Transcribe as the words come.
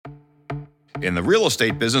In the real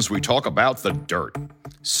estate business, we talk about the dirt,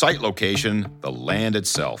 site location, the land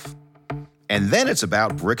itself. And then it's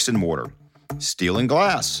about bricks and mortar, steel and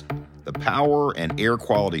glass, the power and air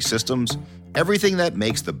quality systems, everything that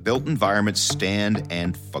makes the built environment stand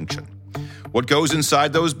and function. What goes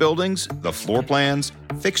inside those buildings, the floor plans,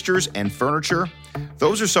 fixtures, and furniture,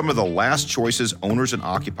 those are some of the last choices owners and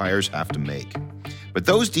occupiers have to make. But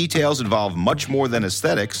those details involve much more than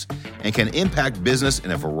aesthetics and can impact business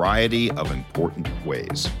in a variety of important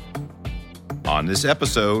ways. On this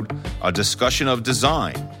episode, a discussion of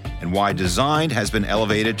design and why design has been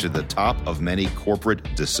elevated to the top of many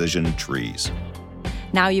corporate decision trees.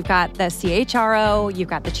 Now you've got the CHRO, you've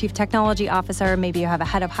got the chief technology officer, maybe you have a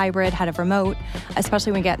head of hybrid, head of remote,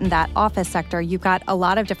 especially when you get in that office sector. You've got a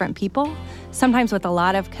lot of different people, sometimes with a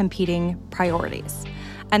lot of competing priorities.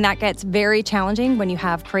 And that gets very challenging when you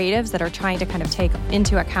have creatives that are trying to kind of take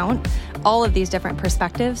into account all of these different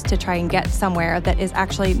perspectives to try and get somewhere that is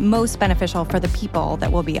actually most beneficial for the people that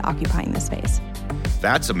will be occupying the space.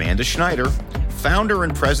 That's Amanda Schneider, founder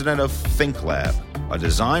and president of ThinkLab, a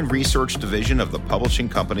design research division of the publishing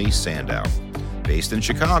company Sandow. Based in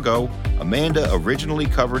Chicago, Amanda originally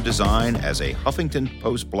covered design as a Huffington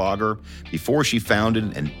Post blogger before she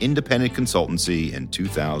founded an independent consultancy in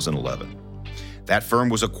 2011. That firm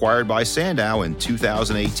was acquired by Sandow in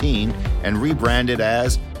 2018 and rebranded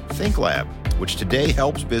as ThinkLab, which today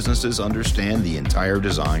helps businesses understand the entire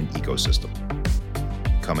design ecosystem.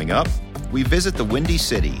 Coming up, we visit the Windy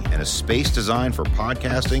City and a space designed for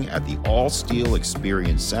podcasting at the All Steel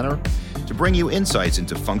Experience Center to bring you insights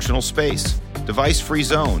into functional space, device-free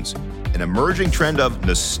zones, an emerging trend of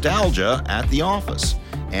nostalgia at the office,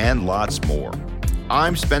 and lots more.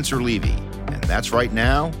 I'm Spencer Levy, and that's right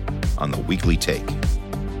now on The Weekly Take.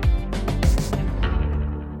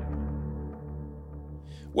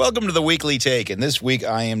 Welcome to The Weekly Take, and this week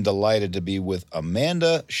I am delighted to be with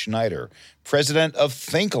Amanda Schneider, president of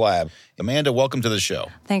ThinkLab. Amanda, welcome to the show.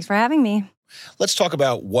 Thanks for having me. Let's talk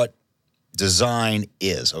about what design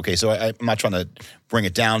is. Okay, so I'm not trying to bring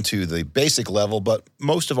it down to the basic level, but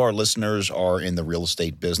most of our listeners are in the real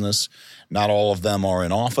estate business. Not all of them are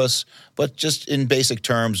in office, but just in basic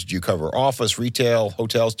terms, do you cover office, retail,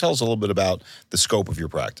 hotels? Tell us a little bit about the scope of your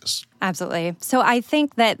practice. Absolutely. So I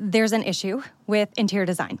think that there's an issue with interior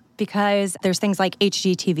design because there's things like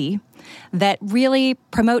HGTV that really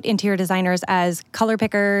promote interior designers as color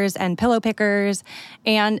pickers and pillow pickers.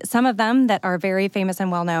 And some of them that are very famous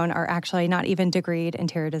and well-known are actually not even degreed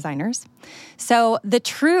interior designers. So the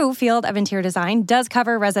true field of interior design does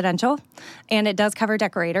cover residential and it does cover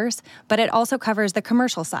decorators, but it also covers the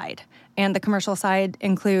commercial side. And the commercial side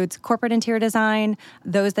includes corporate interior design,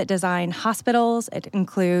 those that design hospitals. It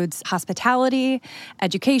includes hospitality,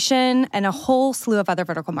 education, and a whole slew of other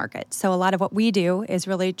vertical markets. So a lot of what we do is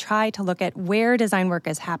really try to look at where design work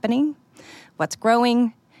is happening, what's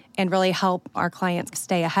growing, and really help our clients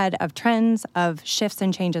stay ahead of trends, of shifts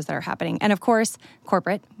and changes that are happening. And of course,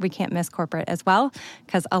 corporate. We can't miss corporate as well,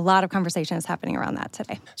 because a lot of conversation is happening around that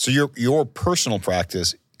today. So your personal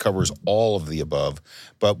practice covers all of the above,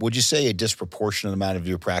 but would you say a disproportionate amount of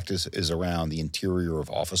your practice is around the interior of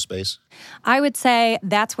office space? I would say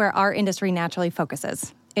that's where our industry naturally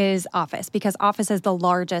focuses, is office, because office is the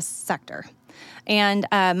largest sector. And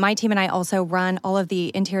my team and I also run all of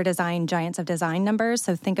the interior design giants of design numbers.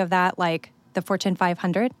 So think of that like the Fortune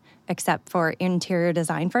 500, except for interior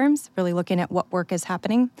design firms, really looking at what work is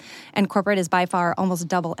happening. And corporate is by far almost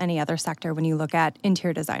double any other sector when you look at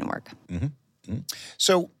interior design work. Mm-hmm.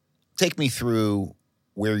 So take me through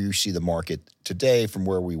where you see the market today from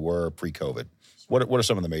where we were pre-COVID. What are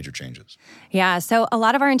some of the major changes? Yeah, so a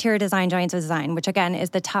lot of our interior design giants of design, which again is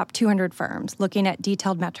the top 200 firms, looking at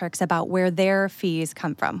detailed metrics about where their fees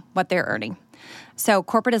come from, what they're earning. So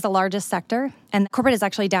corporate is the largest sector, and corporate is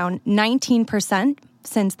actually down 19%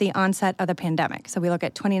 since the onset of the pandemic. So we look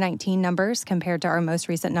at 2019 numbers compared to our most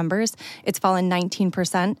recent numbers. It's fallen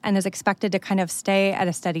 19% and is expected to kind of stay at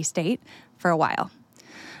a steady state for a while.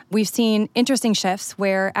 We've seen interesting shifts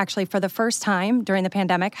where actually for the first time during the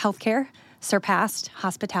pandemic, healthcare surpassed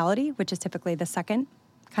hospitality, which is typically the second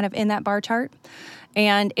kind of in that bar chart.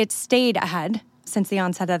 And it stayed ahead since the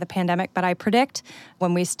onset of the pandemic. But I predict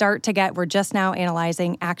when we start to we're just now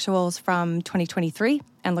analyzing actuals from 2023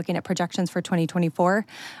 and looking at projections for 2024.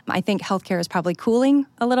 I think healthcare is probably cooling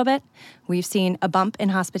a little bit. We've seen a bump in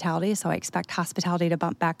hospitality, so I expect hospitality to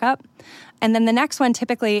bump back up. And then the next one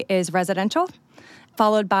typically is residential,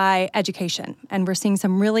 followed by education. And we're seeing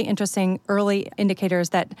some really interesting early indicators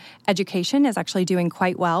that education is actually doing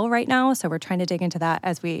quite well right now. So we're trying to dig into that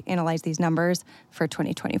as we analyze these numbers for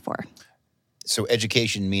 2024. So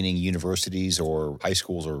education meaning universities or high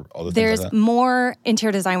schools or other things There's like that? more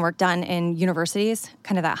interior design work done in universities,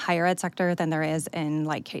 kind of that higher ed sector, than there is in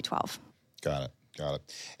like K-12. Got it.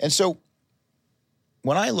 And so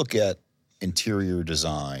when I look at interior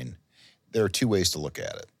design, there are two ways to look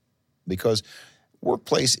at it. Because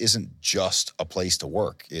workplace isn't just a place to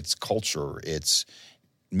work. It's culture, it's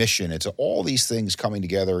mission, it's all these things coming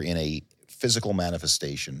together in a physical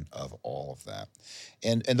manifestation of all of that.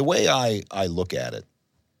 And the way I look at it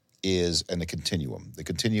is in a continuum. The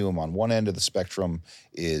continuum on one end of the spectrum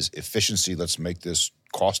is efficiency. Let's make this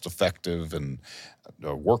cost effective and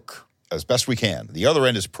work as best we can. The other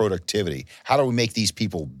end is productivity. How do we make these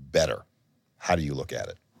people better? How do you look at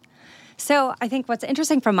it? So I think what's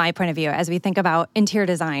interesting from my point of view as we think about interior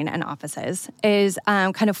design and offices is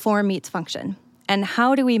kind of form meets function. And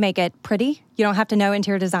how do we make it pretty? You don't have to know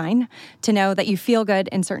interior design to know that you feel good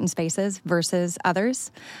in certain spaces versus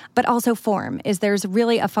others. But also form is there's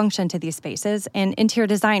really a function to these spaces. And interior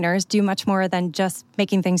designers do much more than just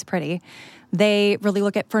making things pretty. They really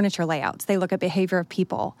look at furniture layouts. They look at behavior of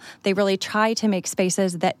people. They really try to make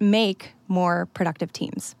spaces that make more productive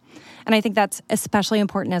teams. And I think that's especially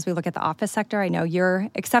important as we look at the office sector. I know you're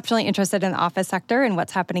exceptionally interested in the office sector and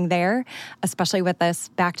what's happening there, especially with this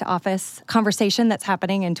back to office conversation that's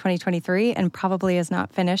happening in 2023 and probably is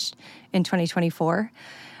not finished in 2024.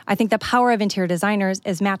 I think the power of interior designers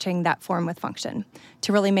is matching that form with function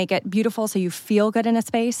to really make it beautiful so you feel good in a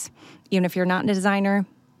space, even if you're not a designer.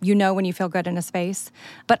 You know when you feel good in a space,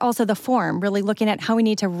 but also the form, really looking at how we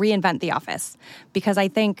need to reinvent the office. Because I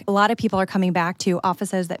think a lot of people are coming back to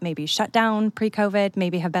offices that maybe shut down pre-COVID,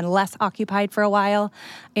 maybe have been less occupied for a while.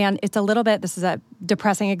 And it's a little bit, this is a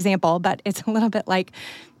depressing example, but it's a little bit like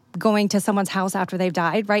going to someone's house after they've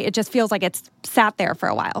died, right? It just feels like it's sat there for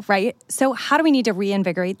a while, right? So how do we need to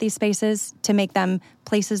reinvigorate these spaces to make them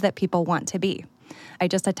places that people want to be? I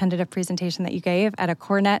just attended a presentation that you gave at a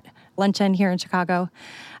Cornet luncheon here in Chicago.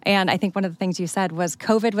 And I think one of the things you said was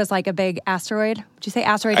COVID was like a big asteroid. Did you say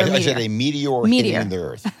asteroid or meteor? I said a meteor hitting the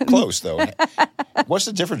Earth. Close, though. What's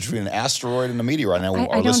the difference between an asteroid and a meteor? I know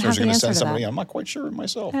our listeners are going to send somebody. I'm not quite sure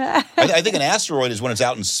myself. I think an asteroid is when it's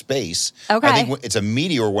out in space. Okay. I think it's a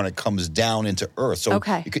meteor when it comes down into Earth. So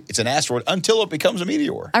it's an asteroid until it becomes a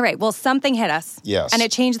meteor. All right. Well, something hit us. Yes. And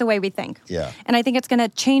it changed the way we think. Yeah. And I think it's going to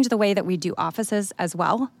change the way that we do offices as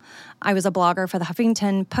well. I was a blogger for the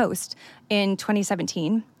Huffington Post in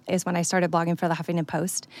 2017 is when I started blogging for the Huffington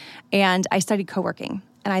Post. And I studied co-working.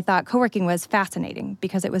 And I thought co-working was fascinating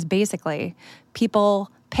because it was basically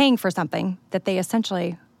people paying for something that they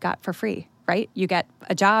essentially got for free, right? You get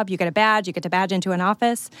a job, you get a badge, you get to badge into an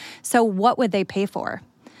office. So what would they pay for?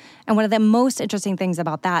 And one of the most interesting things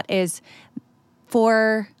about that is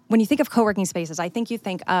when you think of co-working spaces, I think you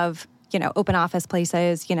think of open office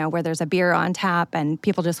places, where there's a beer on tap and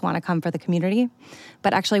people just want to come for the community.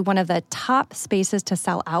 But actually one of the top spaces to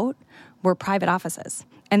sell out were private offices.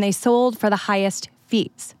 And they sold for the highest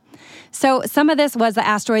fees. So some of this was the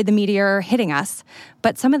asteroid, the meteor hitting us.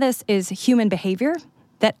 But some of this is human behavior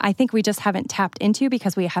that I think we just haven't tapped into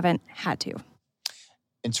because we haven't had to.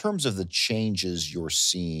 In terms of the changes you're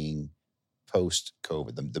seeing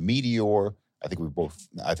post-COVID, the meteor, I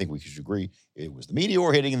think we should agree, it was the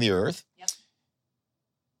meteor hitting the Earth. Yep.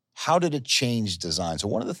 How did it change design? So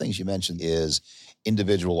one of the things you mentioned is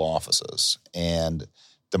individual offices and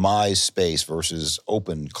demise space versus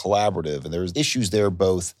open, collaborative. And there's issues there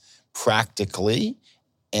both practically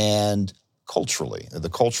and culturally. The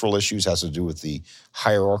cultural issues has to do with the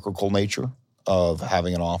hierarchical nature of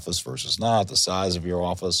having an office versus not, the size of your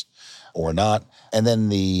office or not. And then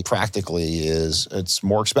the practically is it's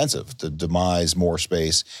more expensive to demise more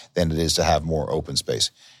space than it is to have more open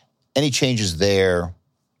space. Any changes there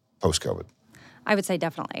post-COVID? I would say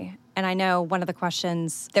definitely. And I know one of the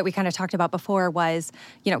questions that we kind of talked about before was,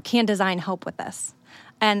 can design help with this?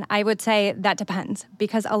 And I would say that depends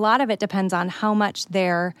because a lot of it depends on how much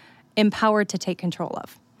they're empowered to take control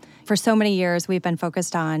of. For so many years, we've been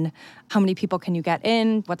focused on how many people can you get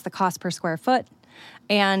in, what's the cost per square foot.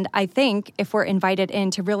 And I think if we're invited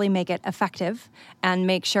in to really make it effective and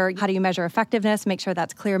make sure, how do you measure effectiveness, make sure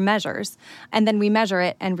that's clear measures, and then we measure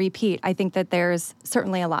it and repeat, I think that there's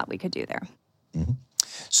certainly a lot we could do there. Mm-hmm.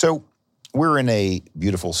 So we're in a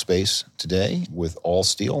beautiful space today with All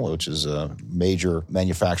Steel, which is a major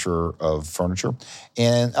manufacturer of furniture.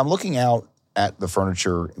 And I'm looking out at the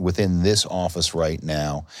furniture within this office right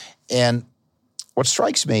now. And what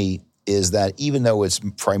strikes me is that even though it's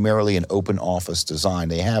primarily an open office design,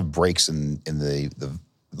 they have breaks in the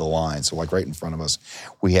line. So like right in front of us,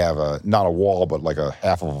 we have not a wall, but like a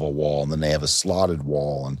half of a wall, and then they have a slotted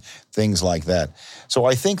wall and things like that. So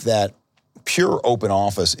I think that pure open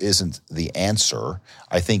office isn't the answer.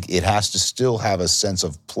 I think it has to still have a sense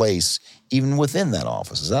of place even within that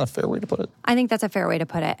office. Is that a fair way to put it? I think that's a fair way to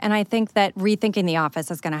put it. And I think that rethinking the office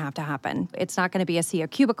is going to have to happen. It's not going to be a sea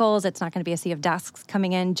of cubicles. It's not going to be a sea of desks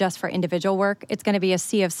coming in just for individual work. It's going to be a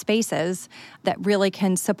sea of spaces that really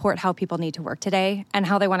can support how people need to work today and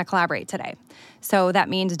how they want to collaborate today. So that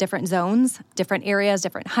means different zones, different areas,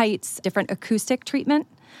 different heights, different acoustic treatment.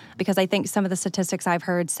 Because I think some of the statistics I've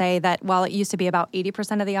heard say that while it used to be about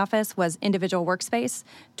 80% of the office was individual workspace,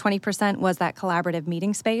 20% was that collaborative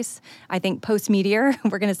meeting space. I think post-Meteor,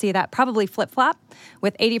 we're going to see that probably flip-flop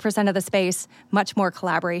with 80% of the space much more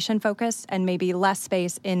collaboration focused and maybe less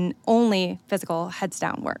space in only physical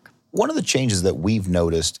heads-down work. One of the changes that we've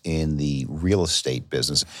noticed in the real estate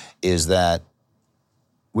business is that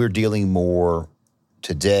we're dealing more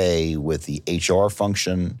today with the HR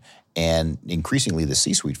function and increasingly the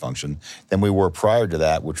C-suite function than we were prior to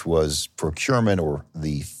that, which was procurement or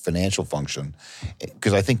the financial function.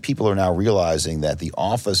 Because I think people are now realizing that the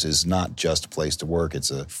office is not just a place to work. It's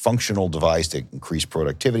a functional device to increase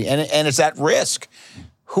productivity, and it's at risk.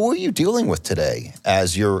 Who are you dealing with today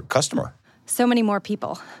as your customer? So many more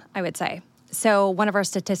people, I would say. So one of our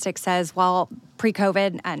statistics says, while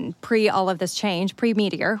pre-COVID and all of this change,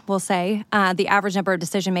 pre-Meteor, we'll say, the average number of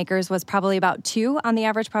decision makers was probably about 2 on the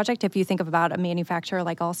average project, if you think of about a manufacturer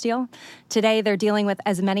like Allsteel. Today, they're dealing with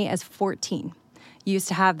as many as 14. You used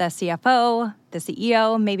to have the CFO, the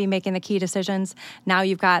CEO, maybe making the key decisions. Now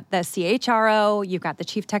you've got the CHRO, you've got the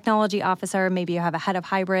chief technology officer, maybe you have a head of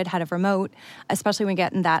hybrid, head of remote. Especially when you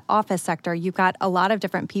get in that office sector, you've got a lot of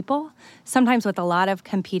different people, sometimes with a lot of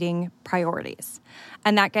competing priorities.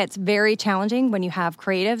 And that gets very challenging when you have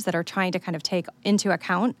creatives that are trying to kind of take into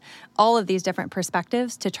account all of these different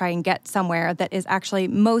perspectives to try and get somewhere that is actually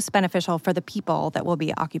most beneficial for the people that will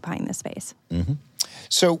be occupying this space. Mm-hmm.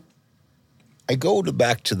 So I go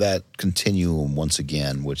back to that continuum once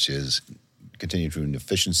again, which is continuing between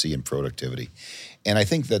efficiency and productivity. And I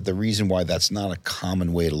think that the reason why that's not a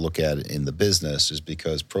common way to look at it in the business is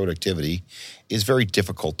because productivity is very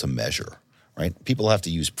difficult to measure, right? People have to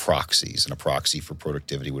use proxies, and a proxy for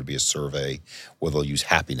productivity would be a survey where they'll use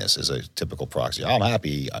happiness as a typical proxy. I'm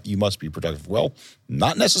happy, you must be productive. Well,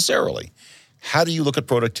 not necessarily. How do you look at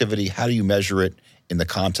productivity? How do you measure it in the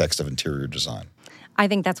context of interior design? I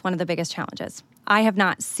think that's one of the biggest challenges. I have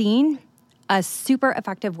not seen a super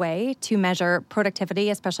effective way to measure productivity,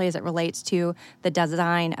 especially as it relates to the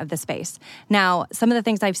design of the space. Now, some of the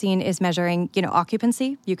things I've seen is measuring,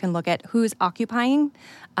 occupancy. You can look at who's occupying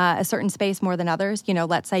a certain space more than others.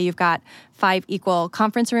 Let's say you've got 5 equal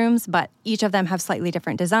conference rooms, but each of them have slightly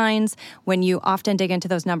different designs. When you often dig into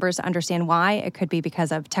those numbers to understand why, it could be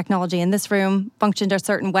because of technology in this room functioned a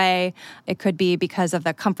certain way. It could be because of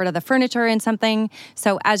the comfort of the furniture in something.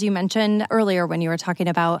 So as you mentioned earlier when you were talking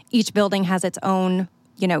about each building has its own,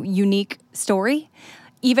 unique story.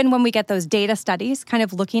 Even when we get those data studies, kind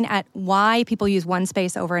of looking at why people use one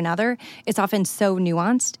space over another, it's often so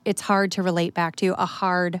nuanced, it's hard to relate back to a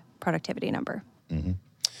hard productivity number. Mm-hmm.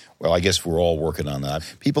 Well, I guess we're all working on that.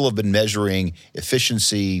 People have been measuring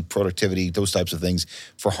efficiency, productivity, those types of things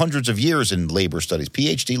for hundreds of years in labor studies.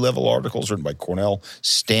 PhD-level articles written by Cornell,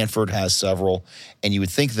 Stanford has several, and you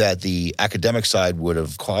would think that the academic side would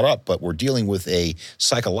have caught up, but we're dealing with a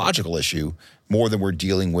psychological issue more than we're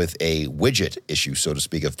dealing with a widget issue, so to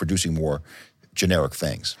speak, of producing more generic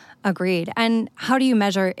things. Agreed. And how do you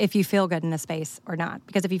measure if you feel good in a space or not?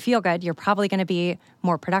 Because if you feel good, you're probably going to be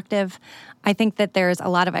more productive. I think that there's a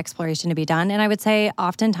lot of exploration to be done. And I would say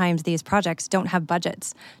oftentimes these projects don't have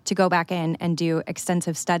budgets to go back in and do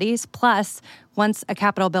extensive studies. Plus, once a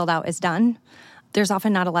capital build out is done, there's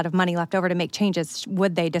often not a lot of money left over to make changes.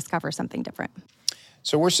 Would they discover something different?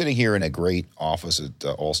 So we're sitting here in a great office at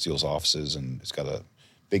Allsteel's offices, and it's got a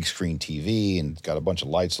big screen TV and it's got a bunch of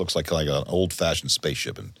lights. Looks like an old-fashioned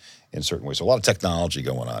spaceship in certain ways. So a lot of technology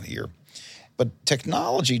going on here. But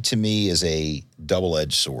technology to me is a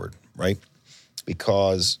double-edged sword, right?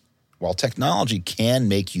 Because while technology can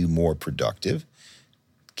make you more productive,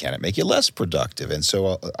 can it make you less productive? And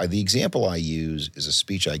so the example I use is a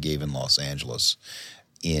speech I gave in Los Angeles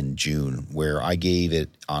in June, where I gave it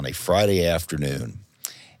on a Friday afternoon.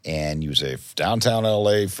 And you say, downtown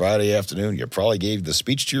LA, Friday afternoon, you probably gave the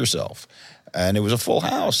speech to yourself. And it was a full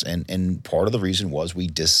house. And part of the reason was we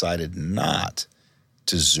decided not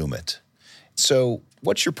to Zoom it. So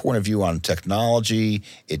what's your point of view on technology,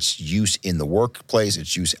 its use in the workplace,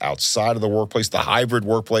 its use outside of the workplace, the hybrid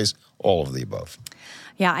workplace, all of the above?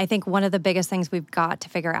 Yeah, I think one of the biggest things we've got to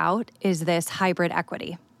figure out is this hybrid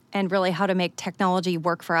equity. and really how to make technology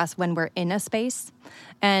work for us when we're in a space.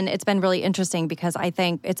 And it's been really interesting because I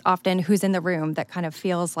think it's often who's in the room that kind of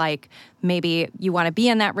feels like maybe you want to be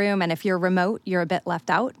in that room, and if you're remote, you're a bit left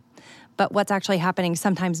out. But what's actually happening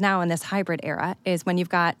sometimes now in this hybrid era is when you've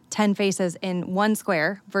got 10 faces in one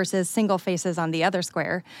square versus single faces on the other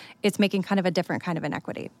square, it's making kind of a different kind of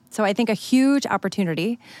inequity. So I think a huge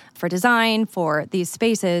opportunity for design for these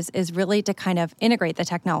spaces is really to kind of integrate the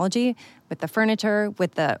technology with the furniture,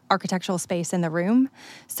 with the architectural space in the room,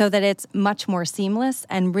 so that it's much more seamless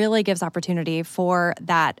and really gives opportunity for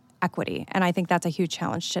that equity. And I think that's a huge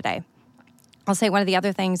challenge today. I'll say one of the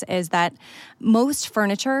other things is that most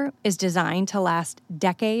furniture is designed to last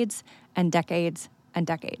decades and decades and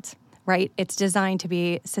decades, right? It's designed to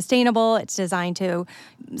be sustainable. It's designed to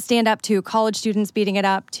stand up to college students beating it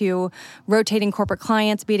up, to rotating corporate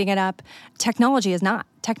clients beating it up. Technology is not.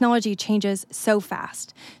 Technology changes so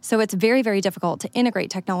fast. So it's very, very difficult to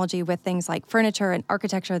integrate technology with things like furniture and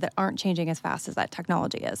architecture that aren't changing as fast as that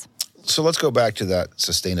technology is. So let's go back to that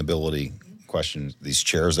sustainability question. These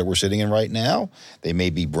chairs that we're sitting in right now, they may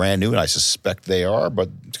be brand new, and I suspect they are, but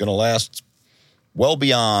it's going to last well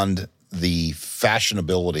beyond the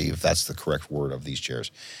fashionability, if that's the correct word, of these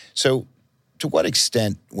chairs. So to what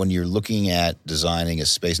extent, when you're looking at designing a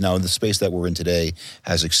space, now the space that we're in today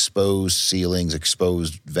has exposed ceilings,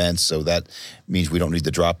 exposed vents, so that means we don't need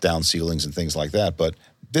the drop-down ceilings and things like that, but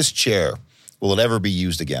this chair, will it ever be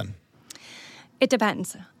used again? It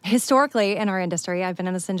depends. Historically, in our industry, I've been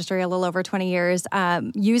in this industry a little over 20 years,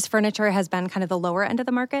 used furniture has been kind of the lower end of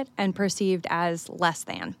the market and perceived as less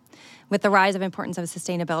than. With the rise of importance of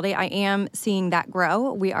sustainability, I am seeing that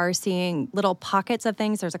grow. We are seeing little pockets of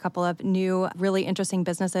things. There's a couple of new, really interesting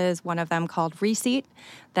businesses, one of them called Reseat,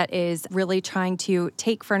 that is really trying to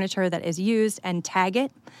take furniture that is used and tag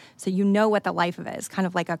it so you know what the life of it is, kind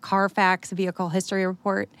of like a Carfax vehicle history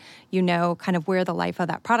report. You know kind of where the life of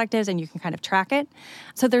that product is, and you can kind of track it.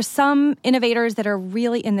 So there's some innovators that are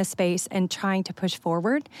really in this space and trying to push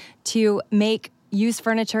forward to make used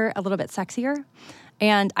furniture a little bit sexier.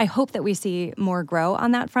 And I hope that we see more grow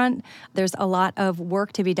on that front. There's a lot of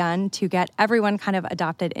work to be done to get everyone kind of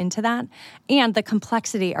adopted into that. And the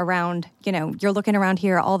complexity around, you're looking around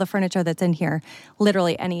here, all the furniture that's in here,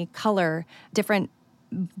 literally any color, different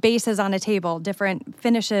bases on a table, different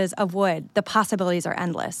finishes of wood, the possibilities are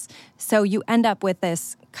endless. So you end up with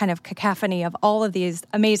this kind of cacophony of all of these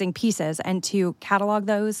amazing pieces, and to catalog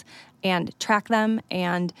those and track them,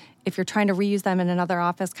 and if you're trying to reuse them in another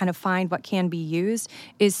office, kind of find what can be used,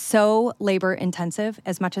 is so labor intensive.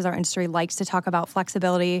 As much as our industry likes to talk about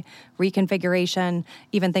flexibility, reconfiguration,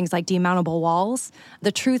 even things like demountable walls,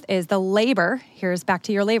 the truth is the labor, here's back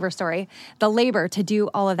to your labor story, the labor to do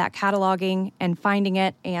all of that cataloging and finding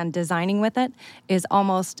it and designing with it is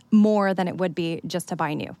almost more than it would be just to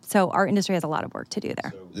buy new. So our industry has a lot of work to do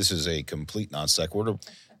there. So this is a complete non sequitur.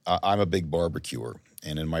 I'm a big barbecuer.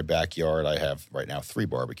 And in my backyard, I have right now 3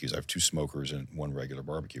 barbecues. I have 2 smokers and 1 regular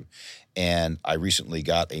barbecue. And I recently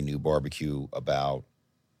got a new barbecue about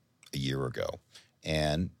a year ago.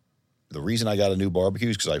 And the reason I got a new barbecue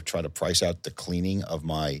is because I tried to price out the cleaning of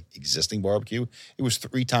my existing barbecue. It was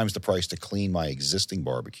 3 times the price to clean my existing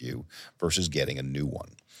barbecue versus getting a new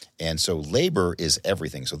one. And so labor is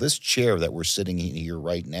everything. So this chair that we're sitting in here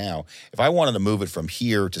right now, if I wanted to move it from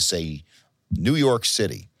here to, say, New York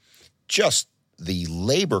City, just the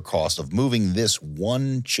labor cost of moving this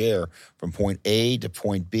one chair from point A to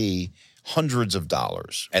point B, hundreds of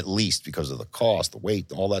dollars, at least, because of the cost, the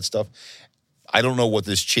weight, all that stuff. I don't know what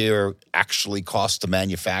this chair actually costs to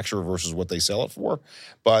manufacture versus what they sell it for,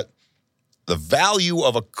 but the value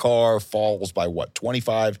of a car falls by,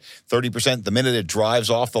 25, 30% the minute it drives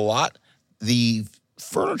off the lot. The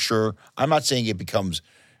furniture, I'm not saying it becomes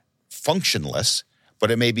functionless, but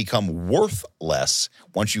it may become worth less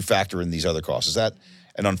once you factor in these other costs. Is that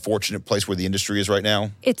an unfortunate place where the industry is right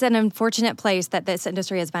now? It's an unfortunate place that this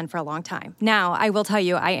industry has been for a long time. Now, I will tell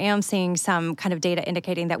you, I am seeing some kind of data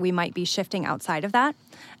indicating that we might be shifting outside of that.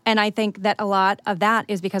 And I think that a lot of that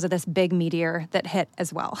is because of this big meteor that hit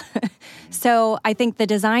as well. So I think the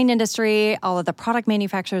design industry, all of the product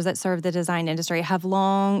manufacturers that serve the design industry have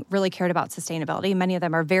long really cared about sustainability. Many of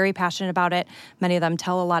them are very passionate about it. Many of them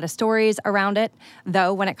tell a lot of stories around it.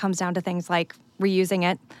 Though when it comes down to things like reusing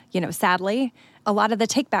it, sadly, a lot of the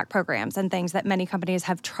take-back programs and things that many companies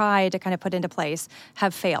have tried to kind of put into place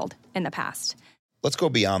have failed in the past. Let's go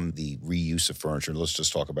beyond the reuse of furniture. Let's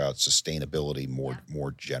just talk about sustainability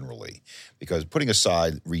more generally. Because putting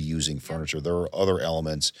aside reusing furniture, there are other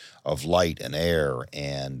elements of light and air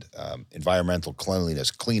and environmental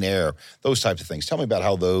cleanliness, clean air, those types of things. Tell me about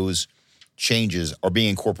how those changes are being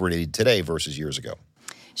incorporated today versus years ago.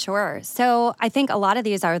 Sure. So I think a lot of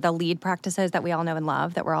these are the lead practices that we all know and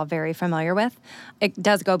love, that we're all very familiar with. It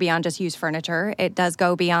does go beyond just used furniture. It does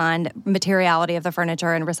go beyond materiality of the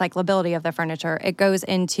furniture and recyclability of the furniture. It goes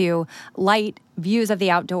into light, views of the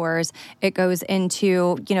outdoors. It goes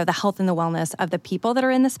into, the health and the wellness of the people that are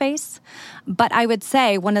in the space. But I would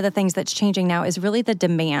say one of the things that's changing now is really the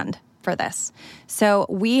demand for this. So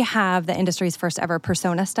we have the industry's first ever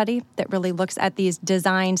persona study that really looks at these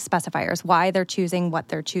design specifiers, why they're choosing what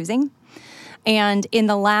they're choosing. And in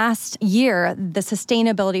the last year, the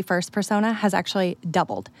sustainability first persona has actually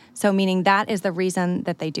doubled. So meaning that is the reason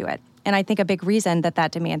that they do it. And I think a big reason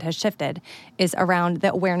that demand has shifted is around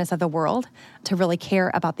the awareness of the world to really care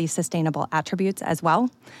about these sustainable attributes as well.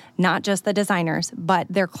 Not just the designers, but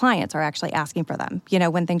their clients are actually asking for them.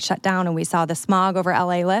 When things shut down and we saw the smog over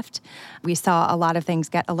LA lift, we saw a lot of things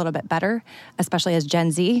get a little bit better, especially as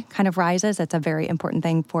Gen Z kind of rises. It's a very important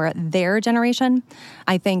thing for their generation.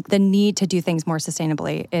 I think the need to do things more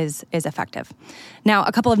sustainably is effective. Now,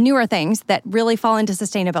 a couple of newer things that really fall into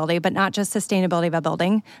sustainability, but not just sustainability of a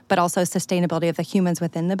building, but also sustainability of the humans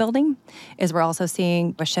within the building, is we're also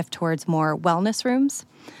seeing a shift towards more wellness rooms.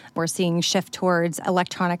 We're seeing shift towards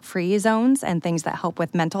electronic-free zones and things that help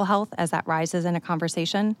with mental health as that rises in a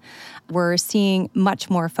conversation. We're seeing much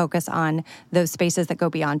more focus on those spaces that go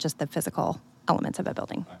beyond just the physical elements of a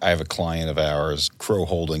building. I have a client of ours, Crow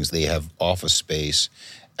Holdings. They have office space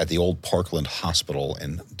at the old Parkland Hospital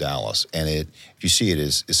in Dallas. And if you see it,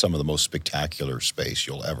 is some of the most spectacular space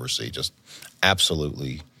you'll ever see. Just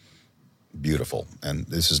absolutely beautiful. And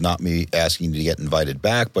this is not me asking you to get invited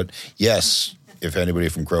back, but yes, if anybody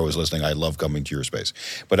from Crow is listening, I love coming to your space.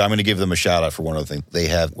 But I'm going to give them a shout out for one other thing. They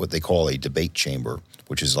have what they call a debate chamber,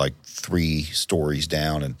 which is like 3 stories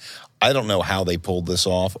down. And I don't know how they pulled this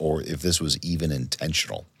off or if this was even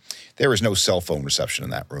intentional. There is no cell phone reception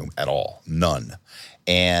in that room at all. None.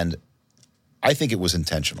 And I think it was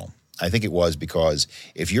intentional. I think it was because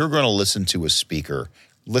if you're going to listen to a speaker,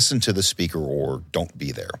 listen to the speaker or don't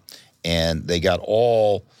be there. And they got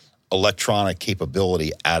all electronic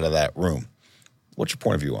capability out of that room. What's your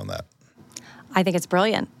point of view on that? I think it's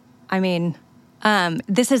brilliant. I mean,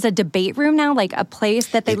 this is a debate room now, like a place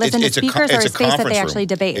that they listen to speakers, or a space that they actually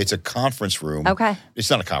debate? It's a conference room. Okay. It's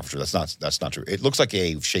not a conference room. That's not true. It looks like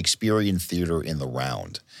a Shakespearean theater in the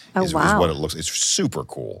round. Oh, is wow. what it looks. It's super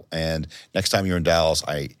cool. And next time you're in Dallas,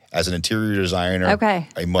 as an interior designer,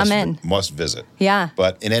 I must visit. Yeah.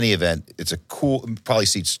 But in any event, it's a cool, probably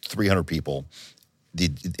seats 300 people.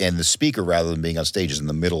 And the speaker, rather than being on stage, is in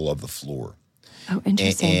the middle of the floor. Oh,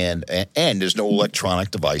 interesting. And there's no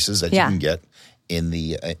electronic devices that you can get in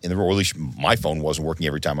the room. Or at least my phone wasn't working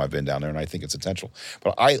every time I've been down there, and I think it's intentional.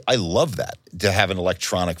 But I love that, to have an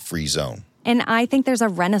electronic-free zone. And I think there's a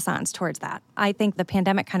renaissance towards that. I think the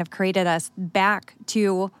pandemic kind of created us back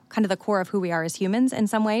to kind of the core of who we are as humans in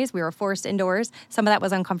some ways. We were forced indoors. Some of that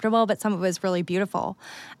was uncomfortable, but some of it was really beautiful.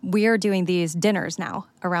 We are doing these dinners now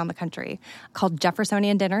around the country called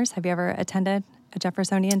Jeffersonian dinners. Have you ever attended a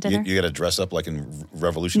Jeffersonian dinner? You got to dress up like in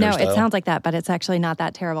revolutionary style? No, it sounds like that, but it's actually not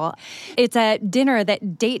that terrible. It's a dinner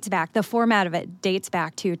that dates back, the format of it dates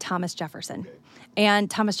back to Thomas Jefferson. Okay.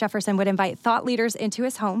 And Thomas Jefferson would invite thought leaders into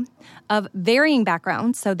his home of varying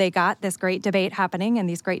backgrounds. So they got this great debate happening and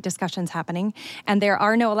these great discussions happening. And there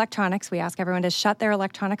are no electronics. We ask everyone to shut their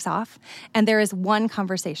electronics off. And there is one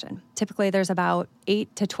conversation. Typically, there's about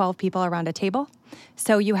 8 to 12 people around a table.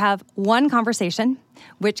 So you have one conversation,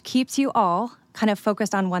 which keeps you all kind of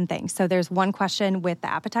focused on one thing. So there's one question with the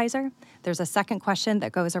appetizer. There's a second question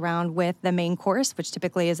that goes around with the main course, which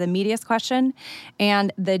typically is a medius question.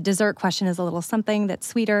 And the dessert question is a little something that's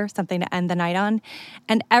sweeter, something to end the night on.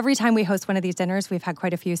 And every time we host one of these dinners, we've had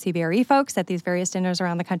quite a few CBRE folks at these various dinners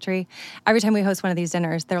around the country. Every time we host one of these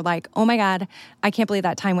dinners, they're like, oh my God, I can't believe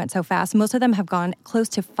that time went so fast. Most of them have gone close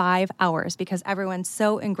to 5 hours because everyone's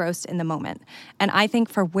so engrossed in the moment. And I think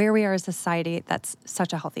for where we are as a society, that's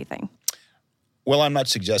such a healthy thing. Well, I'm not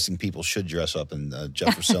suggesting people should dress up in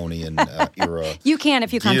Jeffersonian era. You can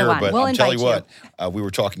if you come to one. But we'll I'll tell invite you what, we were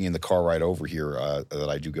talking in the car ride over here that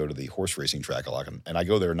I do go to the horse racing track a lot, and I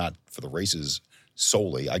go there not for the races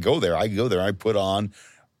solely. I go there, I put on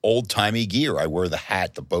old-timey gear. I wear the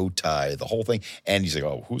hat, the bow tie, the whole thing. And he's like,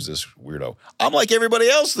 oh, who's this weirdo? I'm like everybody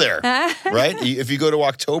else there, right? If you go to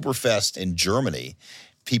Oktoberfest in Germany,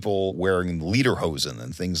 people wearing lederhosen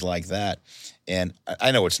and things like that. And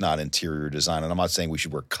I know it's not interior design, and I'm not saying we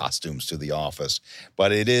should wear costumes to the office,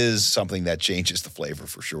 but it is something that changes the flavor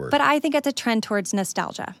for sure. But I think it's a trend towards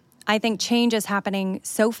nostalgia. I think change is happening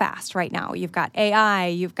so fast right now. You've got AI,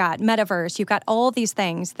 you've got metaverse, you've got all these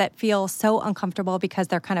things that feel so uncomfortable because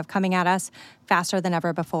they're kind of coming at us faster than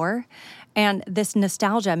ever before. And this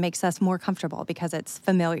nostalgia makes us more comfortable because it's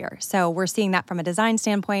familiar. So we're seeing that from a design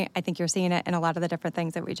standpoint. I think you're seeing it in a lot of the different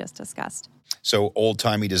things that we just discussed. So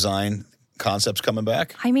old-timey design concepts coming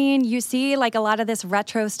back? I mean, you see like a lot of this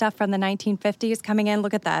retro stuff from the 1950s coming in.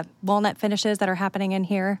 Look at the walnut finishes that are happening in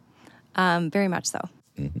here. Very much so.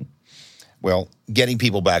 Mm-hmm. Well, getting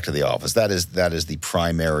people back to the office, that is the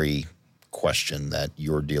primary question that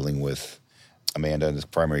you're dealing with, Amanda, and the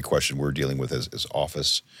primary question we're dealing with as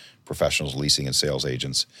office professionals, leasing and sales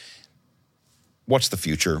agents. What's the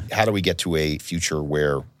future? How do we get to a future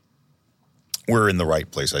where we're in the right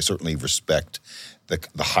place? I certainly respect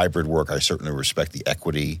the hybrid work. I certainly respect the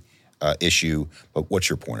equity issue. But what's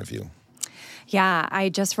your point of view? Yeah, I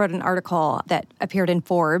just wrote an article that appeared in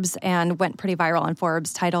Forbes and went pretty viral on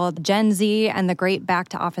Forbes titled Gen Z and the Great Back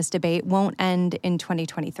to Office Debate Won't End in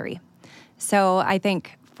 2023. So I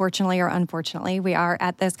think, fortunately or unfortunately, we are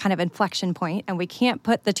at this kind of inflection point and we can't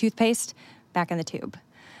put the toothpaste back in the tube.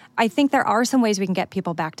 I think there are some ways we can get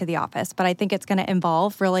people back to the office, but I think it's going to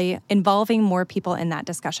involve really involving more people in that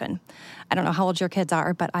discussion. I don't know how old your kids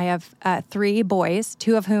are, but I have 3 boys,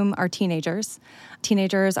 2 of whom are teenagers.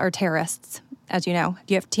 Teenagers are terrorists, as you know.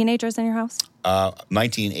 Do you have teenagers in your house?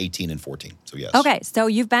 19, 18, and 14, so yes. Okay, so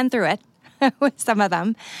you've been through it with some of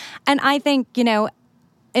them. And I think,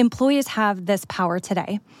 employees have this power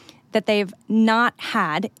today that they've not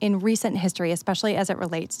had in recent history, especially as it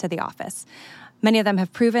relates to the office. Many of them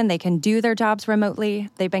have proven they can do their jobs remotely.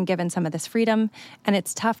 They've been given some of this freedom, and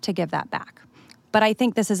it's tough to give that back. But I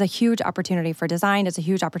think this is a huge opportunity for design. It's a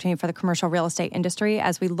huge opportunity for the commercial real estate industry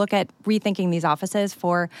as we look at rethinking these offices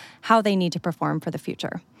for how they need to perform for the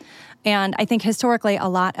future. And I think historically, a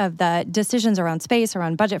lot of the decisions around space,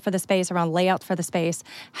 around budget for the space, around layout for the space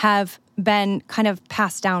have been kind of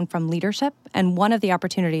passed down from leadership. And one of the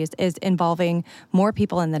opportunities is involving more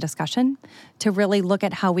people in the discussion to really look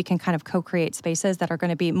at how we can kind of co-create spaces that are going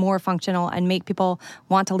to be more functional and make people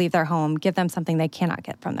want to leave their home, give them something they cannot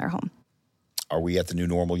get from their home. Are we at the new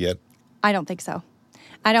normal yet? I don't think so.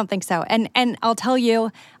 And I'll tell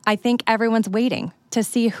you, I think everyone's waiting to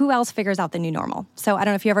see who else figures out the new normal. So I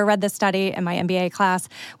don't know if you ever read this study in my MBA class.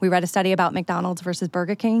 We read a study about McDonald's versus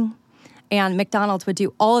Burger King. And McDonald's would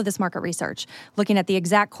do all of this market research, looking at the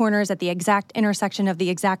exact corners, at the exact intersection of the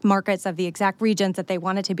exact markets, of the exact regions that they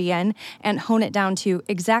wanted to be in, and hone it down to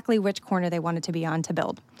exactly which corner they wanted to be on to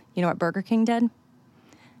build. You know what Burger King did?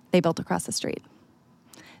 They built across the street.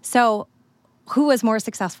 So who was more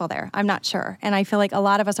successful there? I'm not sure. And I feel like a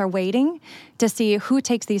lot of us are waiting to see who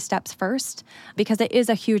takes these steps first because it is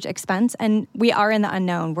a huge expense and we are in the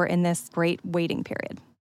unknown. We're in this great waiting period.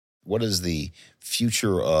 What is the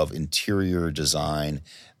future of interior design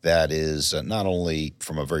that is not only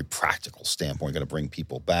from a very practical standpoint going to bring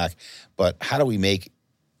people back, but how do we make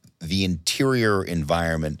the interior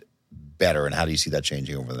environment better and how do you see that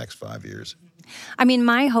changing over the next 5 years? I mean,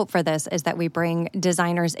 my hope for this is that we bring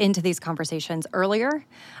designers into these conversations earlier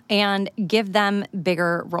and give them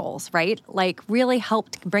bigger roles, right? Like really help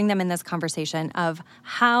bring them in this conversation of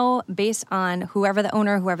how, based on whoever the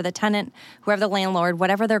owner, whoever the tenant, whoever the landlord,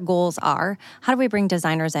 whatever their goals are, how do we bring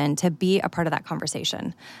designers in to be a part of that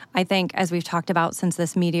conversation? I think, as we've talked about since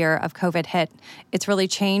this meteor of COVID hit, it's really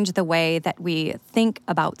changed the way that we think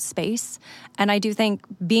about space. And I do think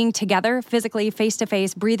being together physically,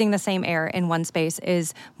 face-to-face, breathing the same air in one space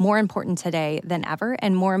is more important today than ever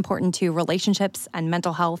and more important to relationships and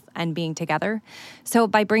mental health and being together. So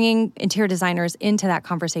by bringing interior designers into that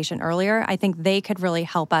conversation earlier, I think they could really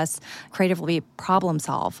help us creatively problem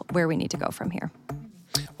solve where we need to go from here.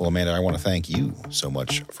 Well, Amanda, I want to thank you so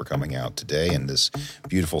much for coming out today in this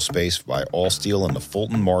beautiful space by All Steel in the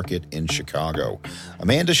Fulton Market in Chicago.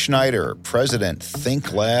 Amanda Schneider, President,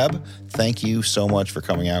 ThinkLab, thank you so much for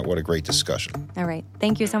coming out. What a great discussion. All right.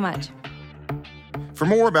 Thank you so much. For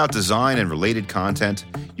more about design and related content,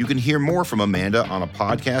 you can hear more from Amanda on a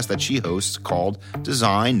podcast that she hosts called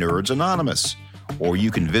Design Nerds Anonymous. Or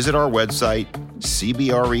you can visit our website,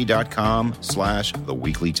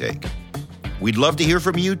 cbre.com/theweeklytake. We'd love to hear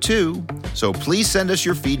from you too, so please send us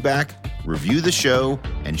your feedback, review the show,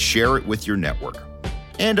 and share it with your network.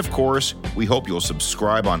 And of course, we hope you'll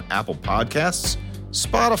subscribe on Apple Podcasts,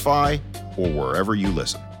 Spotify, or wherever you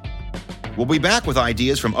listen. We'll be back with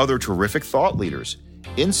ideas from other terrific thought leaders,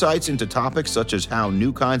 insights into topics such as how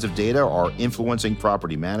new kinds of data are influencing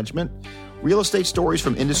property management, real estate stories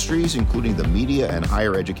from industries including the media and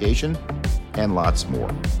higher education, and lots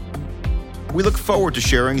more. We look forward to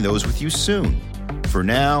sharing those with you soon. For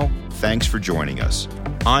now, thanks for joining us.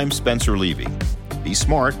 I'm Spencer Levy. Be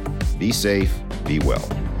smart, be safe, be well.